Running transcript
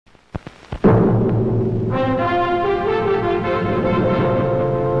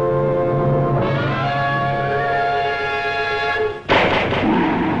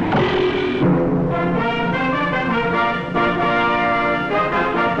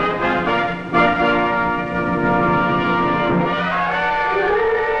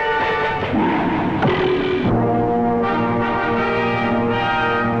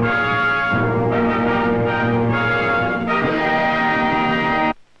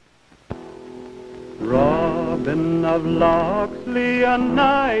Robin of Locksley, a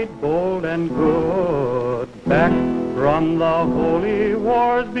knight bold and good, back from the holy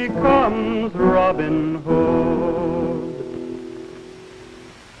wars becomes Robin Hood.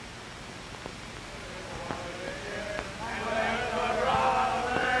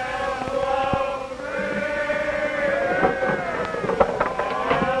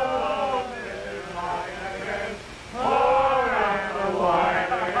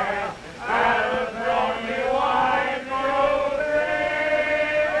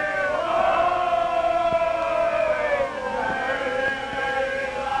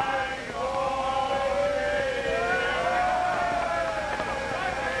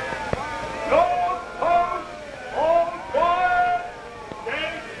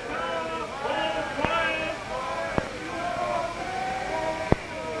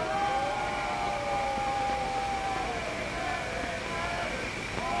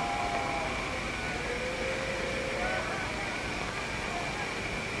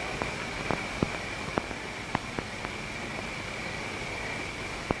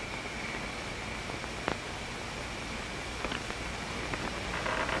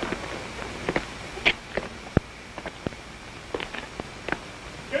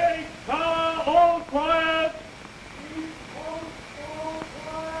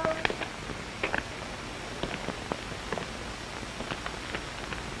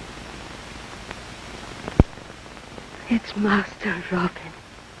 It's Master Robin.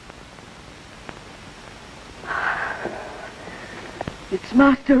 It's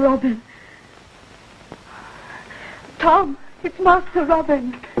Master Robin. Tom, it's Master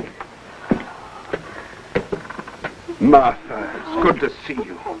Robin. Martha, it's good to see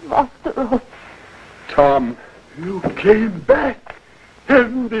you. Oh, Master Robin. Tom. You came back.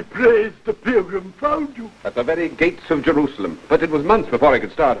 Heaven be praised, the pilgrim found you. At the very gates of Jerusalem. But it was months before I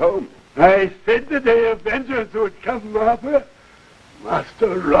could start home. I said the day of vengeance would come, Martha.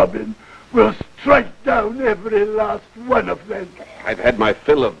 Master Robin will strike down every last one of them. I've had my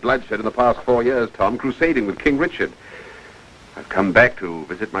fill of bloodshed in the past 4 years, Tom, crusading with King Richard. I've come back to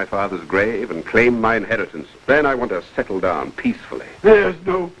visit my father's grave and claim my inheritance. Then I want to settle down peacefully. There's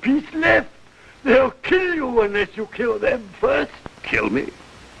no peace left. They'll kill you unless you kill them first. Kill me?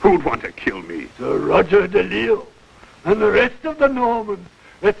 Who'd want to kill me? Sir Roger de Lille and the rest of the Normans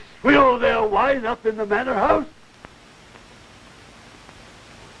that swill their wine up in the manor house.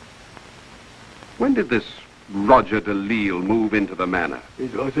 When did this Roger de Lille move into the manor?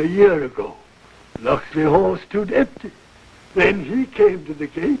 It was a year ago. Locksley Hall stood empty. Then he came to the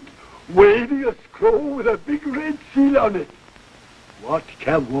gate, waving a scroll with a big red seal on it. Wat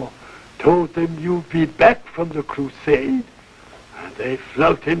Camwell told them you'd be back from the crusade, and they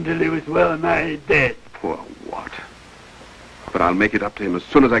flout him till he was well nigh dead. Poor Wat. But I'll make it up to him as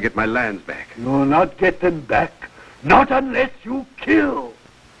soon as I get my lands back. You'll not get them back. Not unless you kill.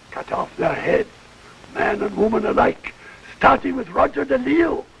 Cut off their heads, man and woman alike, starting with Roger de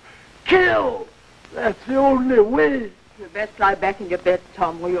Lille. Kill! That's the only way. You'd best lie back in your bed,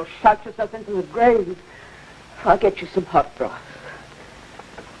 Tom, or you'll shout yourself into the grave. I'll get you some hot broth.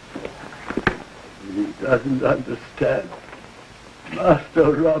 He doesn't understand.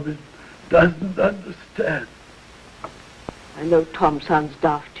 Master Robin doesn't understand. I know Tom sounds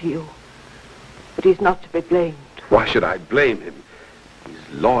daft to you, but he's not to be blamed. Why should I blame him?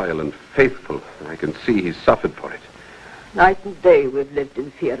 He's loyal and faithful, and I can see he's suffered for it. Night and day we've lived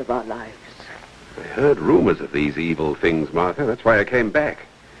in fear of our lives. I heard rumors of these evil things, Martha. That's why I came back.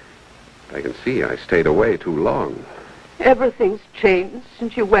 I can see I stayed away too long. Everything's changed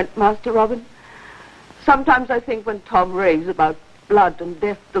since you went, Master Robin. Sometimes I think when Tom raves about blood and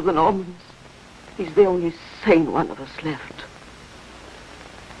death to the Normans, he's the only sane one of us left.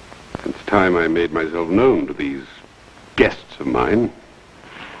 It's time I made myself known to these guests of mine.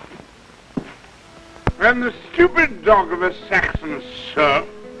 And the stupid dog of a Saxon serf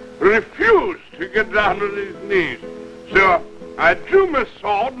refused to get down on his knees. So I drew my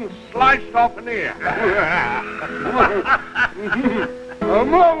sword and sliced off an ear.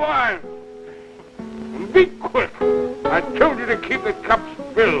 More wine. Be quick. I told you to keep the cups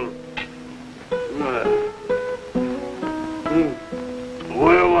filled.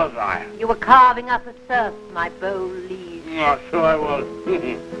 Where was I? You were carving up a serf, my bold liege. Oh, so I was.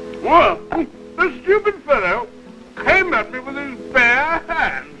 Well, the stupid fellow came at me with his bare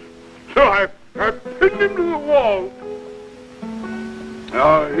hands. So I pinned him to the wall.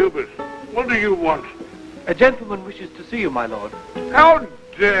 Oh, Hubert, what do you want? A gentleman wishes to see you, my lord. How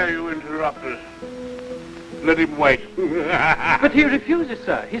dare you interrupt us? Let him wait. But he refuses,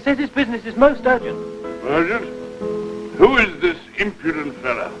 sir. He says his business is most urgent. Urgent? Who is this impudent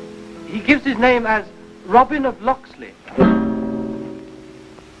fellow? He gives his name as Robin of Locksley. Robin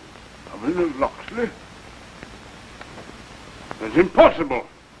of Locksley? That's impossible.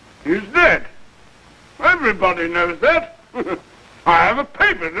 He's dead. Everybody knows that. I have a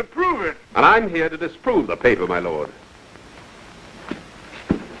paper to prove it. And I'm here to disprove the paper, my lord.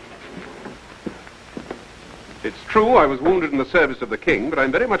 It's true I was wounded in the service of the king, but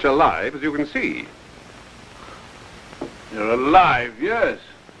I'm very much alive, as you can see. You're alive, yes.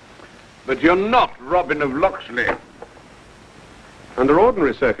 But you're not Robin of Locksley. Under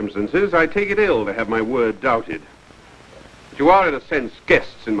ordinary circumstances, I take it ill to have my word doubted. But you are, in a sense,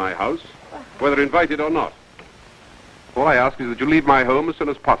 guests in my house, whether invited or not. All I ask is that you leave my home as soon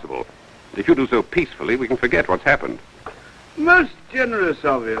as possible. If you do so peacefully, we can forget what's happened. Most generous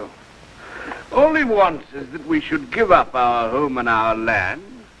of you. All he wants is that we should give up our home and our land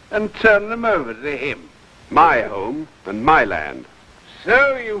and turn them over to him. My home and my land.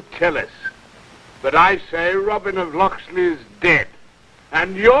 So you tell us. But I say Robin of Locksley is dead.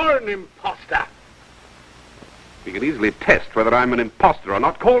 And you're an imposter. We can easily test whether I'm an impostor or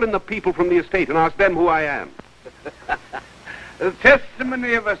not. Call in the people from the estate and ask them who I am. The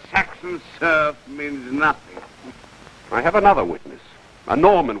testimony of a Saxon serf means nothing. I have another witness, a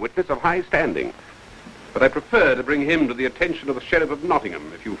Norman witness of high standing. But I prefer to bring him to the attention of the Sheriff of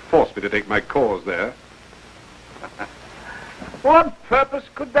Nottingham if you force me to take my cause there. What purpose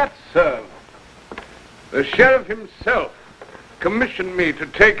could that serve? The sheriff himself commissioned me to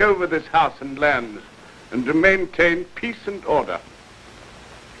take over this house and lands and to maintain peace and order.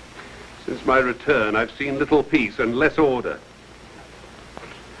 Since my return, I've seen little peace and less order.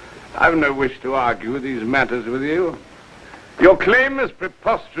 I've no wish to argue these matters with you. Your claim is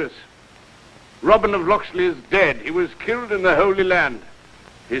preposterous. Robin of Locksley is dead. He was killed in the Holy Land.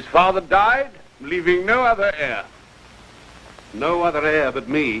 His father died, leaving no other heir. No other heir but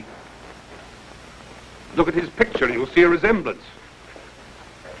me. Look at his picture and you'll see a resemblance.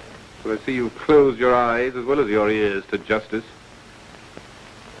 So I see you close your eyes as well as your ears to justice.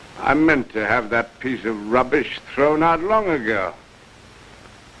 I meant to have that piece of rubbish thrown out long ago.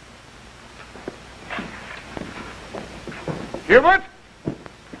 Hubert?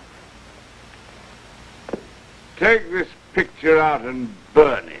 Take this picture out and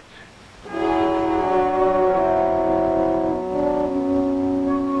burn it.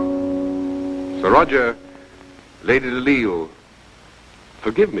 Sir Roger, Lady de Lille,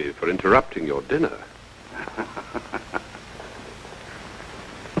 forgive me for interrupting your dinner.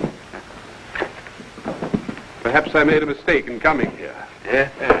 Perhaps I made a mistake in coming here.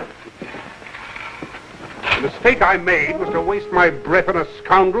 Yeah. The mistake I made was to waste my breath on a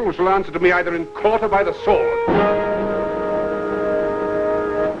scoundrel who shall answer to me either in court or by the sword.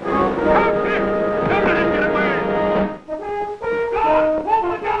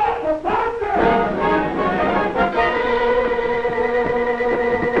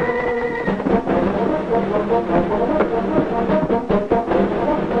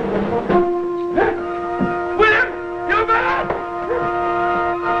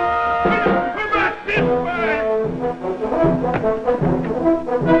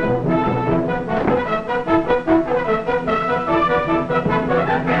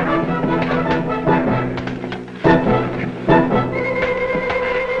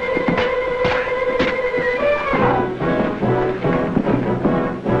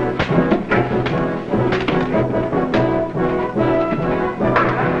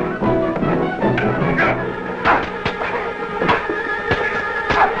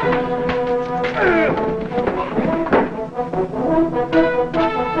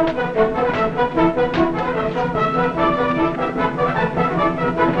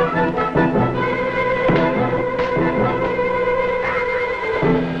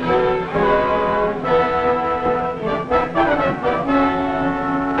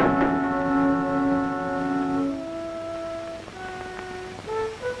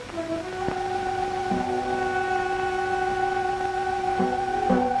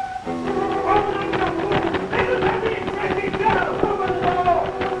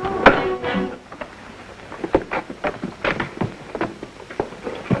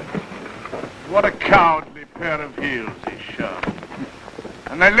 What a cowardly pair of heels he's shown.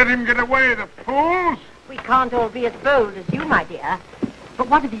 And they let him get away, the fools! We can't all be as bold as you, my dear. But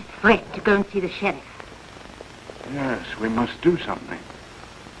what of his threat to go and see the sheriff? Yes, we must do something.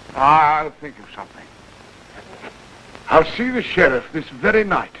 I'll think of something. I'll see the sheriff this very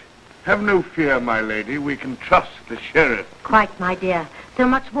night. Have no fear, my lady. We can trust the sheriff. Quite, my dear. So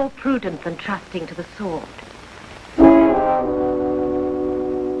much more prudent than trusting to the sword.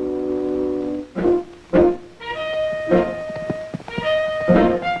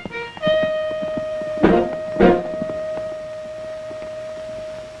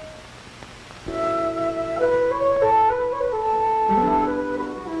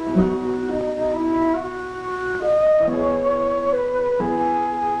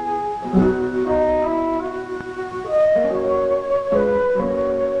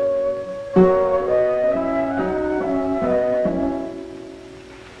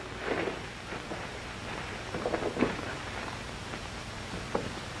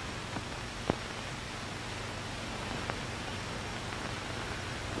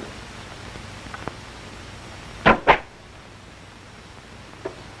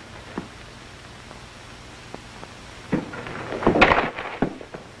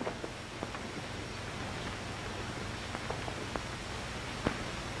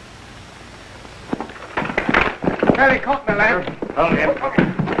 Harry caught me, lad. Hold him.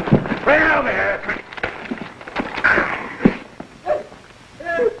 Bring him over here.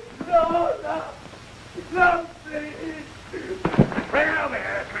 No, please. Bring him over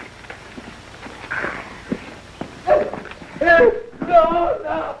here.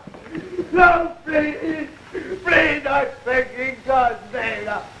 No, please. Please, I'm begging God's name.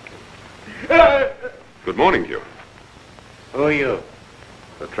 Good morning to you. Who are you?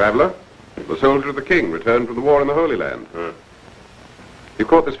 A traveller? The soldier of the king, returned from the war in the Holy Land. You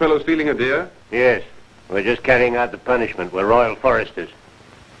caught this fellow stealing a deer? Yes. We're just carrying out the punishment. We're royal foresters.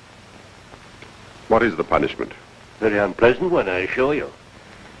 What is the punishment? Very unpleasant one, I assure you.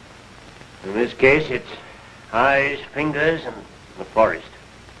 In this case, it's eyes, fingers, and the forest.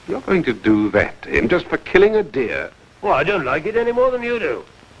 You're going to do that to him just for killing a deer? Well, I don't like it any more than you do.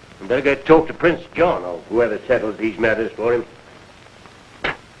 I'd better go talk to Prince John, or whoever settles these matters for him.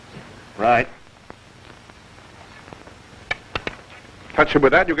 Right. Touch him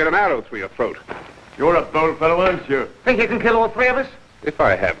with that, you get an arrow through your throat. You're a bold fellow, aren't you? Think you can kill all three of us? If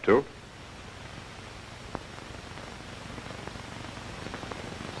I have to.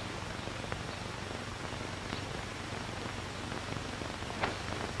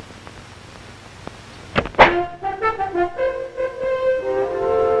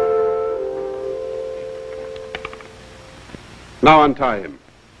 Now untie him,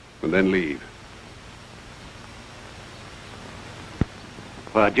 and then leave.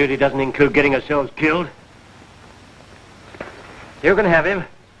 Well, our duty doesn't include getting ourselves killed. You can have him.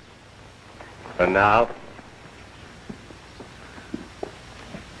 For now.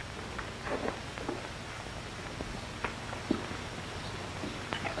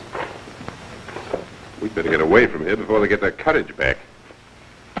 We'd better get away from here before they get their courage back.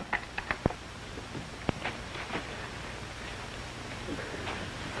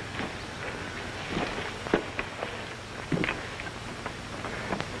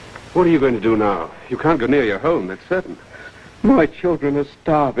 What are you going to do now? You can't go near your home, that's certain. My children are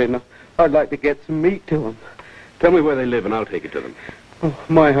starving. I'd like to get some meat to them. Tell me where they live and I'll take it to them. Oh,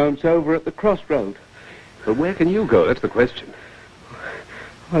 my home's over at the crossroad. But where can you go? That's the question.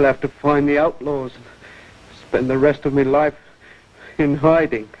 I'll have to find the outlaws and spend the rest of my life in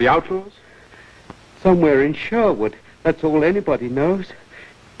hiding. The outlaws? Somewhere in Sherwood. That's all anybody knows.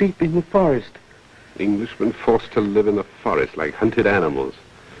 Deep in the forest. Englishmen forced to live in the forest like hunted animals.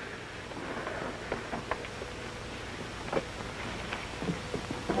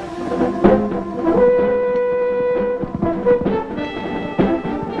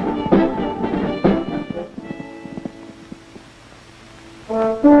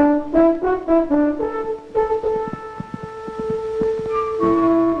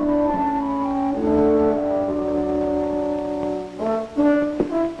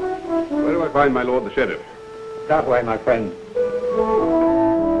 Find my lord the sheriff. That way, my friend.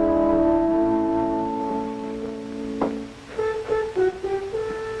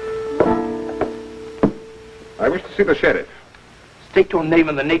 I wish to see the sheriff. State your name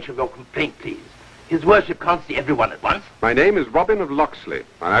and the nature of your complaint, please. His worship can't see everyone at once. My name is Robin of Locksley,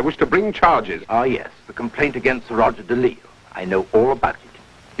 and I wish to bring charges. Ah, yes, the complaint against Sir Roger de Lille. I know all about it.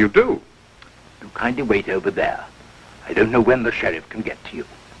 You do? You kindly wait over there. I don't know when the sheriff can get to you.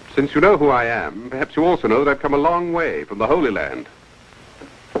 Since you know who I am, perhaps you also know that I've come a long way from the Holy Land.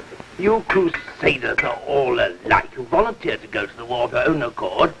 You crusaders are all alike. You volunteer to go to the war of your own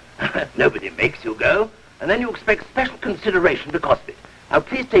accord. Nobody makes you go. And then you expect special consideration because of it. Now,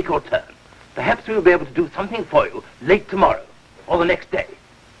 please take your turn. Perhaps we'll be able to do something for you late tomorrow or the next day.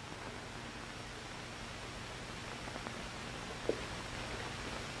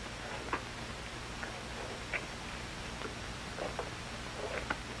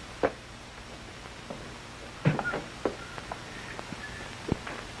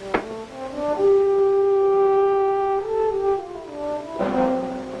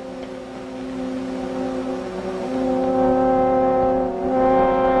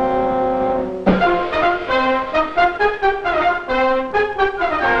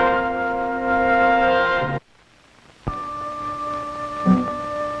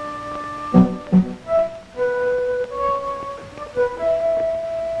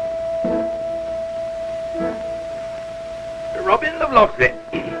 Locksley.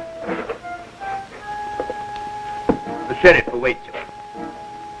 The sheriff awaits you.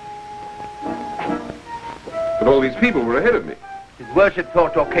 But all these people were ahead of me. His worship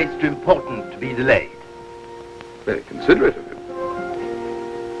thought your case too important to be delayed. Very considerate of him.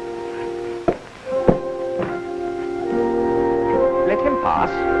 Let him pass.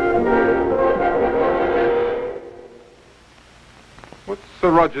 What's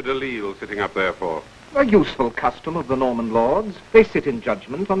Sir Roger de Lille sitting up there for? A useful custom of the Norman lords. They sit in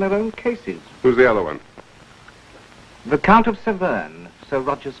judgment on their own cases. Who's the other one? The Count of Severn, Sir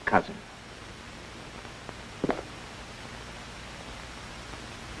Roger's cousin.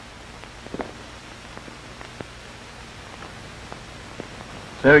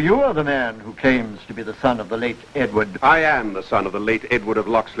 So you are the man who claims to be the son of the late Edward. I am the son of the late Edward of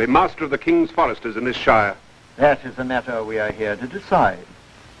Locksley, master of the King's Foresters in this shire. That is the matter we are here to decide.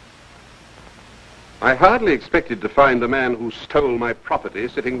 I hardly expected to find the man who stole my property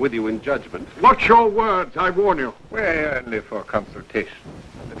sitting with you in judgment. Watch your words, I warn you. We're only for consultation.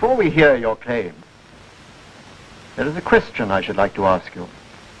 Before we hear your claim, there is a question I should like to ask you.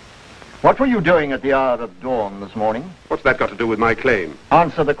 What were you doing at the hour of dawn this morning? What's that got to do with my claim?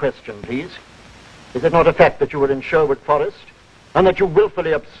 Answer the question, please. Is it not a fact that you were in Sherwood Forest and that you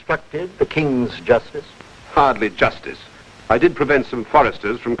willfully obstructed the King's justice? Hardly justice. I did prevent some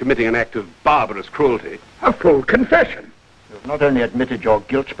foresters from committing an act of barbarous cruelty. A full confession. You have not only admitted your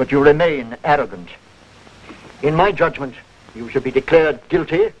guilt, but you remain arrogant. In my judgment, you should be declared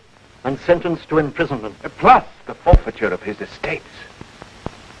guilty and sentenced to imprisonment. Plus the forfeiture of his estates.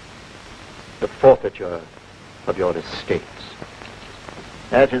 The forfeiture of your estates.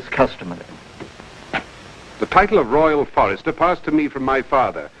 That is customary. The title of Royal Forester passed to me from my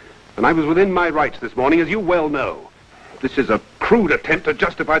father, and I was within my rights this morning, as you well know. This is a crude attempt to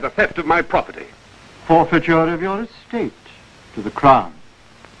justify the theft of my property. Forfeiture of your estate to the Crown.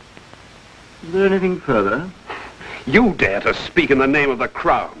 Is there anything further? You dare to speak in the name of the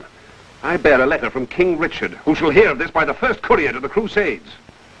Crown. I bear a letter from King Richard, who shall hear of this by the first courier to the Crusades.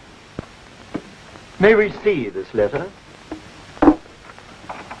 May we see this letter?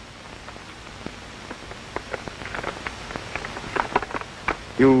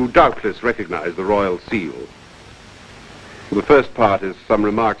 You doubtless recognize the royal seal. The first part is some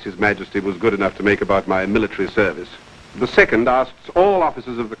remarks His Majesty was good enough to make about my military service. The second asks all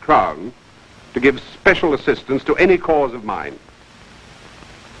officers of the Crown to give special assistance to any cause of mine.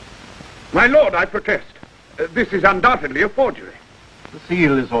 My lord, I protest. This is undoubtedly a forgery. The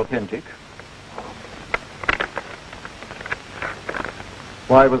seal is authentic.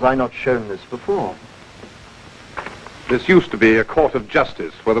 Why was I not shown this before? This used to be a court of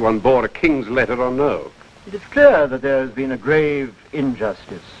justice, whether one bore a king's letter or no. It is clear that there has been a grave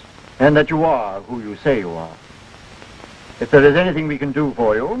injustice, and that you are who you say you are. If there is anything we can do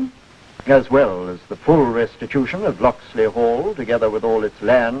for you, as well as the full restitution of Locksley Hall, together with all its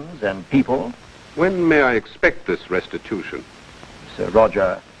lands and people... When may I expect this restitution? Sir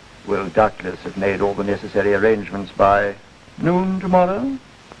Roger will doubtless have made all the necessary arrangements by noon tomorrow.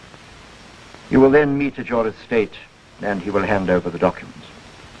 You will then meet at your estate, and he will hand over the documents.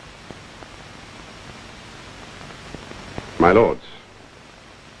 My lords.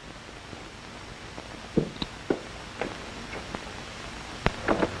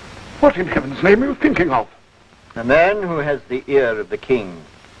 What in heaven's name are you thinking of? A man who has the ear of the king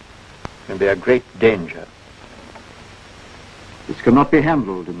can be a great danger. This cannot be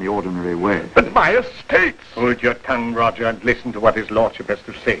handled in the ordinary way. But my estates! Hold your tongue, Roger, and listen to what his lordship has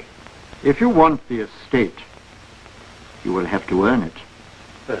to say. If you want the estate, you will have to earn it.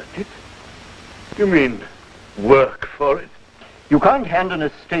 Earn it? You mean work for it? You can't hand an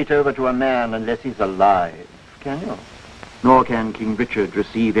estate over to a man unless he's alive, can you? Nor can King Richard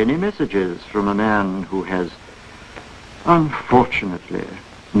receive any messages from a man who has, unfortunately,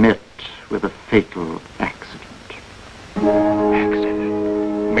 met with a fatal accident.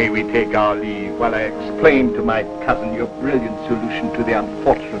 Accident? May we take our leave while I explain to my cousin your brilliant solution to the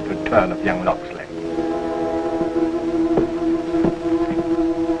unfortunate return of young Locksley?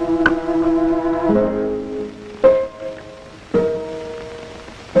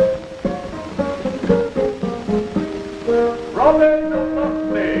 Robin of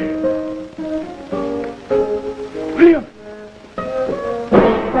Locksley! William!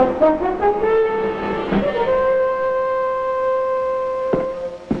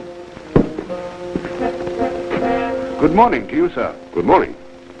 Good morning to you, sir. Good morning.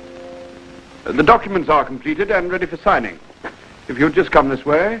 The documents are completed and ready for signing. If you'd just come this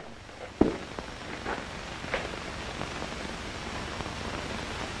way.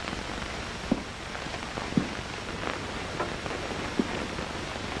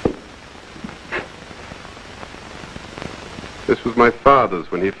 This was my father's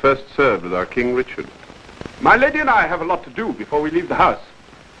when he first served with our King Richard. My lady and I have a lot to do before we leave the house.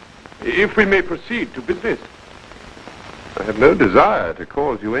 If we may proceed to business. I have no desire to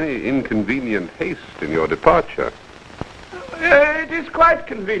cause you any inconvenient haste in your departure. It is quite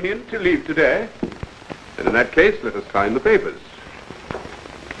convenient to leave today. And in that case, let us sign the papers.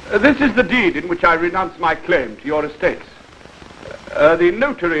 This is the deed in which I renounce my claim to your estates. The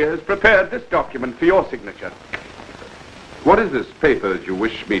notary has prepared this document for your signature. What is this paper that you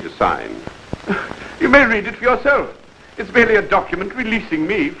wish me to sign? You may read it for yourself. It's merely a document releasing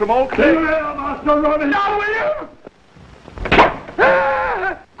me from all claim. Master Robin! Now, will you?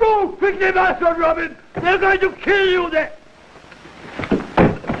 Go quickly, Master Robin! They're going to kill you there!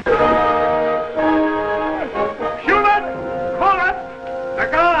 Sherwood! Forest!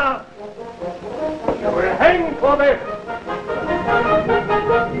 Edgar! You will hang for this!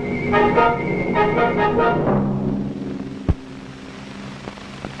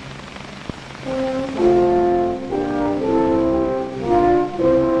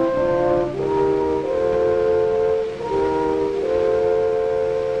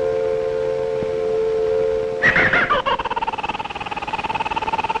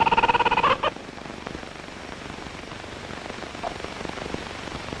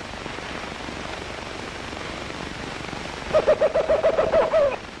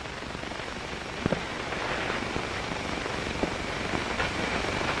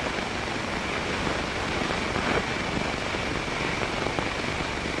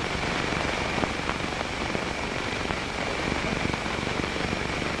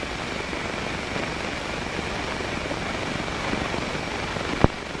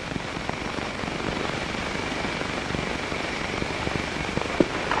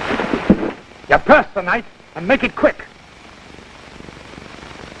 You purse the night and make it quick.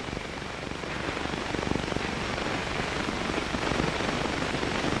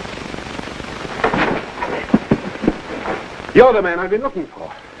 You're the man I've been looking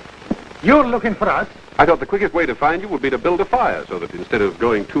for. You're looking for us? I thought the quickest way to find you would be to build a fire so that instead of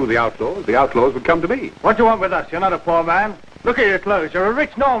going to the outlaws would come to me. What do you want with us? You're not a poor man. Look at your clothes. You're a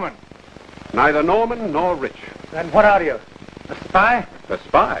rich Norman. Neither Norman nor rich. Then what are you? A spy? A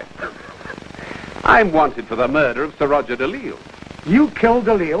spy? I'm wanted for the murder of Sir Roger de Lille. You killed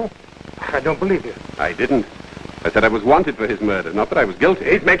de Lille? I don't believe you. I didn't. I said I was wanted for his murder, not that I was guilty.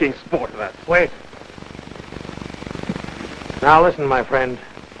 He's making sport of us. Wait. Now listen, my friend.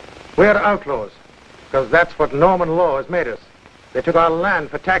 We're outlaws, because that's what Norman law has made us. They took our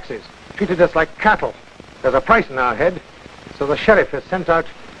land for taxes, treated us like cattle. There's a price in our head, so the sheriff has sent out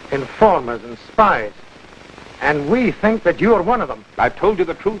informers and spies. And we think that you're one of them. I've told you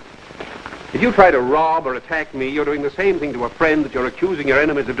the truth. If you try to rob or attack me, you're doing the same thing to a friend that you're accusing your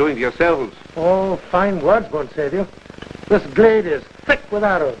enemies of doing to yourselves. Oh, fine words won't save you. This glade is thick with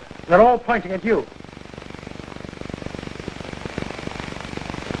arrows. They're all pointing at you.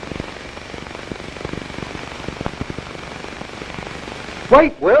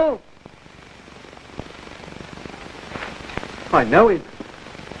 Wait, Will. I know him.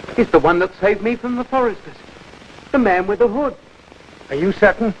 He's the one that saved me from the foresters. The man with the hood. Are you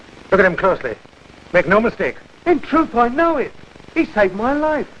certain? Look at him closely. Make no mistake. In truth, I know it. He saved my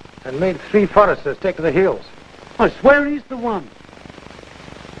life. And made 3 foresters take to the hills. I swear he's the one.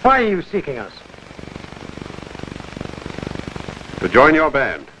 Why are you seeking us? To join your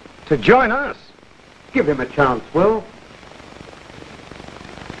band. To join us? Give him a chance, Will.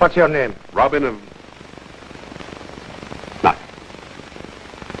 What's your name? Robin of... Nothing.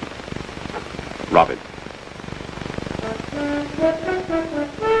 Robin.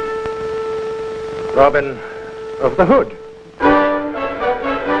 Robin of the Hood.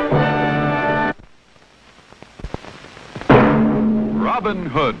 Robin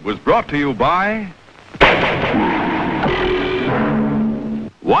Hood was brought to you by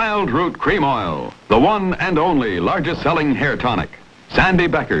Wild Root Cream Oil, the one and only largest selling hair tonic. Sandy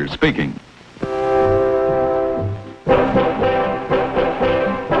Becker speaking.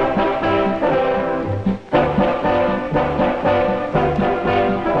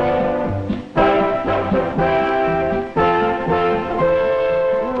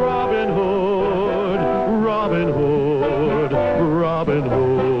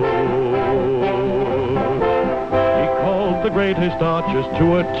 Archers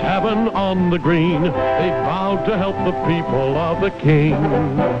to a tavern on the green. They vowed to help the people of the king.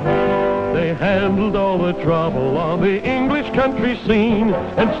 They handled all the trouble on the English country scene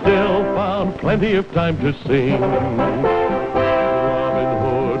and still found plenty of time to sing.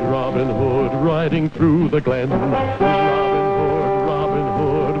 Robin Hood, riding through the glen. Robin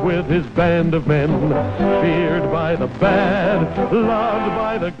Hood, rode with his band of men, feared by the bad, loved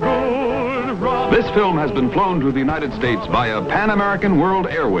by the good. This film has been flown to the United States via Pan American World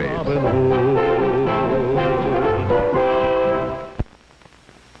Airways. Robin Hood.